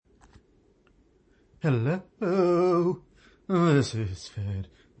Hello, this is Fed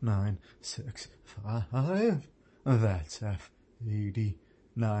 965. That's FED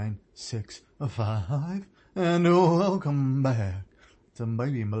 965. And welcome back to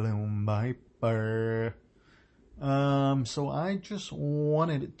Baby Balloon Viper. So I just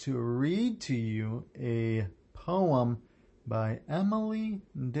wanted to read to you a poem by Emily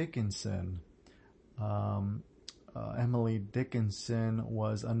Dickinson. Emily Dickinson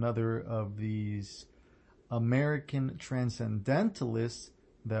was another of these American transcendentalists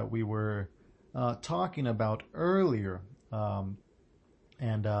that we were talking about earlier. And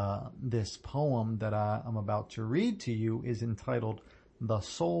this poem that I'm about to read to you is entitled "The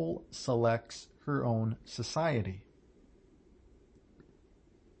Soul Selects Her Own Society."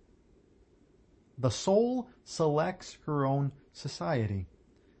 The soul selects her own society,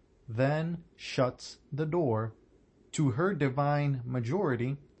 then shuts the door to her divine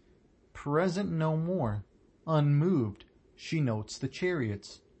majority. Present no more, unmoved, she notes the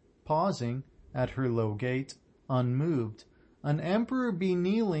chariots, pausing at her low gate, unmoved. An emperor be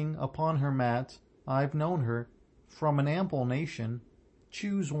kneeling upon her mat. I've known her from an ample nation.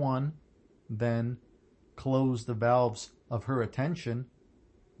 Choose one, then close the valves of her attention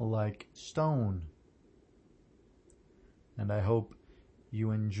like stone. And I hope you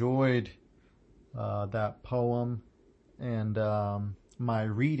enjoyed that poem and my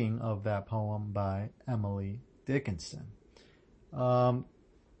reading of that poem by Emily Dickinson. With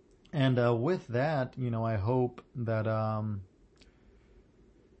that, I hope that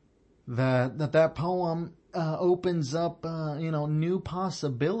that poem opens up new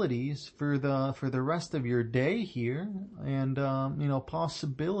possibilities for the rest of your day here, and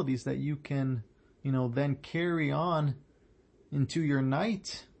possibilities that you can then carry on into your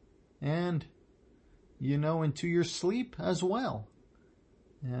night and into your sleep as well.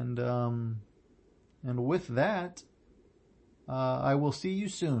 And with that, I will see you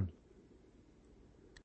soon.